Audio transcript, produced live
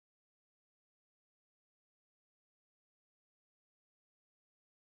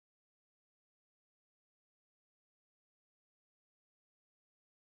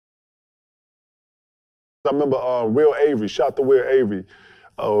I remember Will Avery, shout to Will Avery,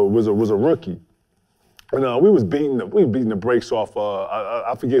 was a rookie. And we was beating the brakes off,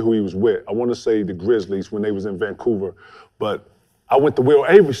 I forget who he was with. I want to say the Grizzlies when they was in Vancouver. But I went to Will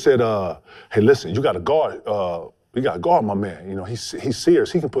Avery, said, hey, listen, you got to guard my man. You know, he's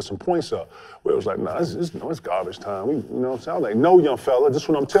serious. He can put some points up. Will was like, nah, it's garbage time. You know what I'm saying? I was like, no, young fella, this is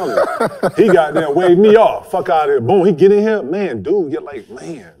what I'm telling you. He got there, waved me off. Fuck out of here. Boom, he get in here. Man, dude, you're like,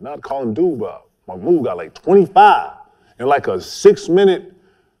 man, not calling dude, but Mahoud got like 25 and like a 6 minute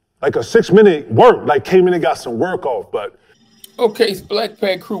work, like came in and got some work off, but. Okay, Black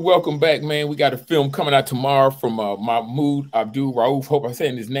Pack crew, welcome back, man. We got a film coming out tomorrow from Mahoud Abdul-Rauf. Hope I'm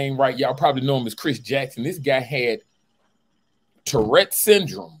saying his name right. Y'all probably know him as Chris Jackson. This guy had Tourette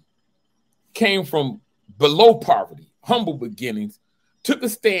syndrome, came from below poverty, humble beginnings, took a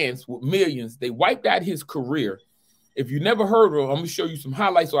stance with millions. They wiped out his career. If you never heard of him, I'm going to show you some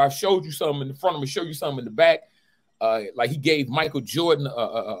highlights. So I showed you some in the front. I'm going to show you some in the back. Like he gave Michael Jordan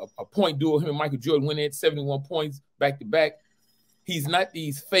a point duel. Him and Michael Jordan went in 71 points back to back. He's not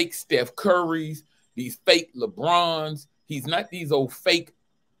these fake Steph Currys, these fake LeBrons. He's not these old fake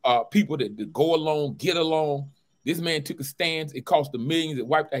people that go along, get along. This man took a stance. It cost him millions. It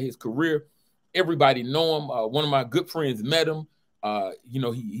wiped out his career. Everybody know him. One of my good friends met him. You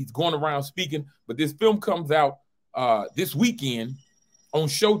know, he's going around speaking. But this film comes out this weekend on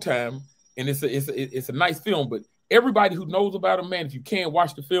Showtime, and it's a nice film. But everybody who knows about him, man, if you can't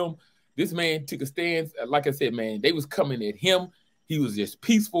watch the film, this man took a stance. Like I said, man, they was coming at him. He was just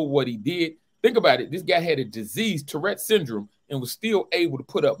peaceful what he did. Think about it. This guy had a disease, Tourette syndrome, and was still able to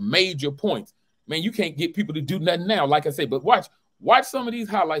put up major points. Man, you can't get people to do nothing now, like I said. But watch some of these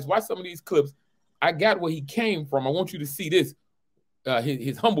highlights. Watch some of these clips. I got where he came from. I want you to see this,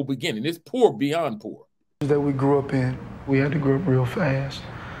 his humble beginning. This poor beyond poor. That we grew up in, we had to grow up real fast.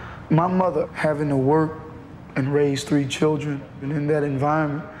 My mother having to work and raise 3 children, and in that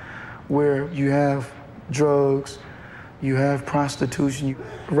environment where you have drugs, you have prostitution,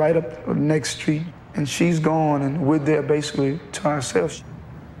 right up the next street, and she's gone, and we're there basically to ourselves.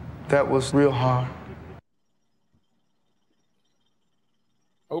 That was real hard.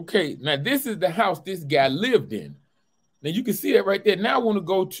 Okay, now this is the house this guy lived in. Now you can see that right there. Now I want to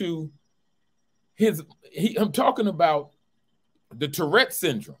go to I'm talking about the Tourette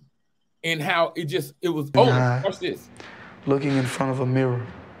syndrome and how it was over. Watch this. Looking in front of a mirror,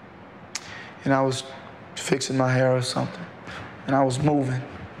 and I was fixing my hair or something, and I was moving.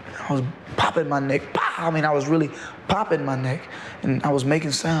 I was popping my neck. I mean, I was really popping my neck, and I was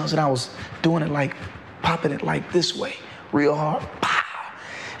making sounds, and I was doing it like, popping it like this way, real hard. Pow!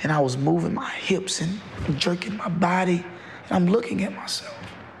 And I was moving my hips and jerking my body, and I'm looking at myself.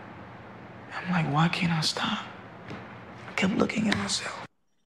 I'm like, why can't I stop? I kept looking at myself.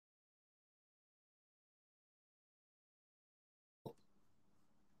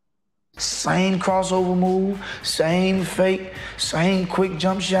 Same crossover move, same fake, same quick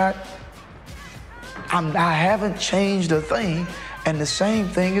jump shot. I haven't changed a thing, and the same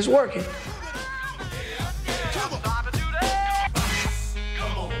thing is working.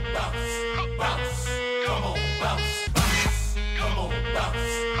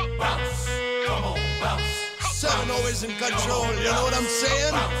 Seven always in control, you know what I'm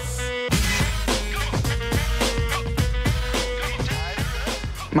saying?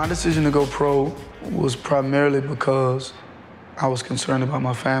 My decision to go pro was primarily because I was concerned about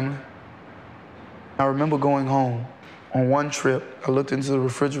my family. I remember going home on one trip. I looked into the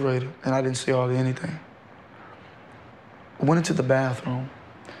refrigerator and I didn't see hardly anything. I went into the bathroom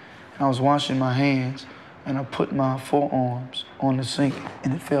and I was washing my hands and I put my forearms on the sink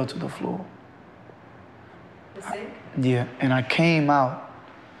and it fell to the floor. The sink? Yeah, and I came out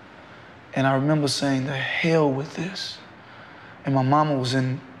and I remember saying, the hell with this. And my mama was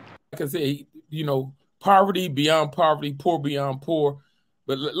in. Like I said, you know, poverty beyond poverty, poor beyond poor.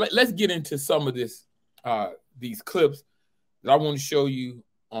 But let's get into some of this, these clips that I want to show you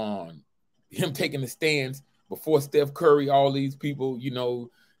on him taking the stands before Steph Curry, all these people, you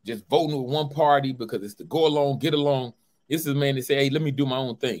know, just voting with one party because it's to go along, get along. This is a man that say, hey, let me do my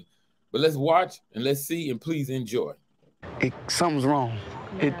own thing. But let's watch and let's see and please enjoy. Something's wrong.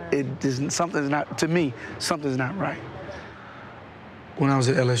 Something's not, to me, something's not right. When I was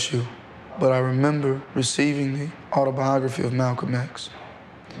at LSU, but I remember receiving the autobiography of Malcolm X.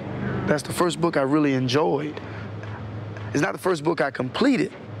 That's the first book I really enjoyed. It's not the first book I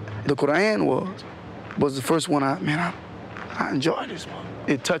completed. The Quran was the first one I enjoyed this book.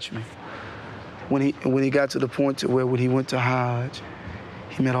 It touched me. When he got to the point to where when he went to Hajj,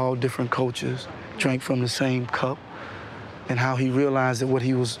 he met all different cultures, drank from the same cup, and how he realized that what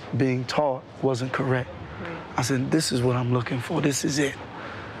he was being taught wasn't correct. I said, this is what I'm looking for. This is it.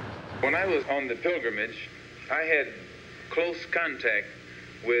 When I was on the pilgrimage, I had close contact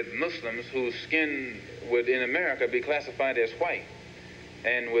with Muslims whose skin would in America be classified as white,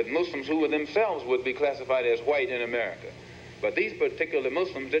 and with Muslims who themselves would be classified as white in America. But these particular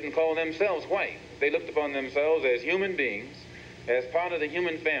Muslims didn't call themselves white. They looked upon themselves as human beings, as part of the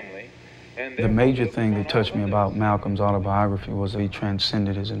human family. And the major thing that touched me about Malcolm's autobiography was that he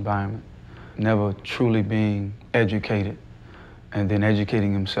transcended his environment, never truly being educated and then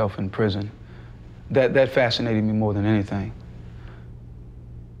educating himself in prison. That fascinated me more than anything.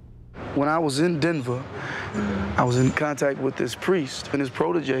 When I was in Denver, I was in contact with this priest and his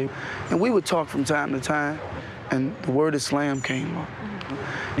protege, and we would talk from time to time, and the word Islam came up.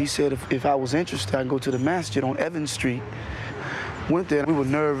 He said if I was interested, I'd go to the masjid on Evans Street. Went there, we were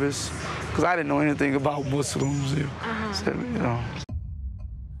nervous, because I didn't know anything about Muslims. So, you know.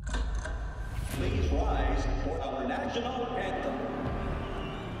 Please rise for our national anthem.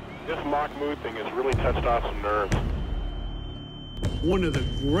 This Mahoud thing has really touched on some nerves. One of the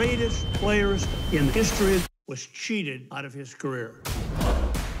greatest players in history was cheated out of his career.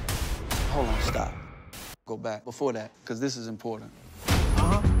 Hold on, stop. Go back before that, because this is important.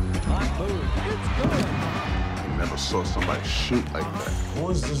 I never saw somebody shoot like that. Who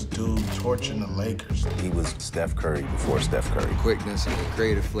is this dude torching the Lakers? He was Steph Curry before Steph Curry. Quickness and the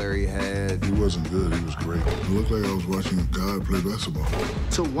creative flair he had. He wasn't good, he was great. It looked like I was watching a guy play basketball.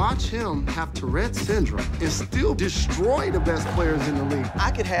 To watch him have Tourette syndrome and still destroy the best players in the league.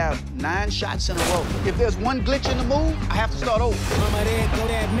 I could have 9 shots in a row. If there's one glitch in the move, I have to start over. Mama, there go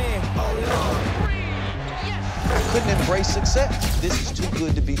that man. Oh, Lord. I couldn't embrace success. This is too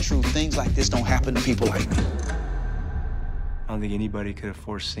good to be true. Things like this don't happen to people like me. I don't think anybody could have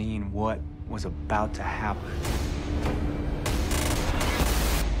foreseen what was about to happen.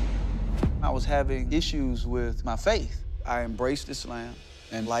 I was having issues with my faith. I embraced Islam,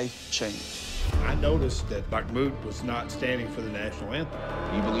 and life changed. I noticed that Mahoud was not standing for the national anthem.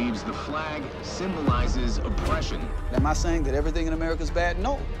 He believes the flag symbolizes oppression. Am I saying that everything in America is bad?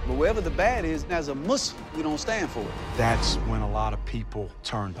 No. But wherever the bad is, as a Muslim, we don't stand for it. That's when a lot of people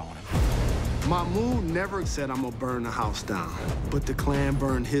turned on him. Mahoud never said, I'm gonna burn the house down, but the Klan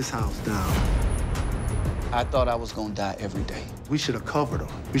burned his house down. I thought I was gonna die every day. We should have covered him.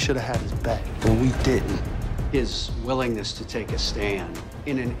 We should have had his back. But we didn't. His willingness to take a stand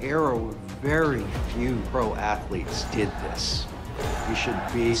in an era where very few pro athletes did this. He should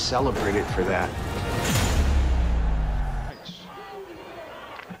be celebrated for that.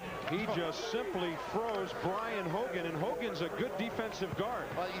 He just simply froze Brian Hogan, and Hogan's a good defensive guard.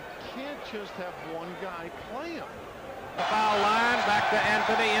 But you can't just have one guy play him. The foul line, back to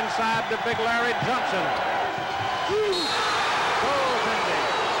Anthony, inside to Big Larry Johnson. Goaltending.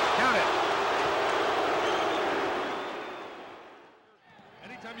 Count it.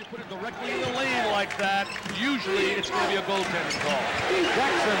 Anytime you put it directly in the lane like that, usually it's going to be a goaltending call.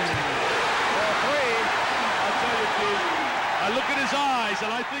 Jackson for 3. I'll tell you, Keith, I look at his eyes,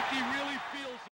 and I think he really feels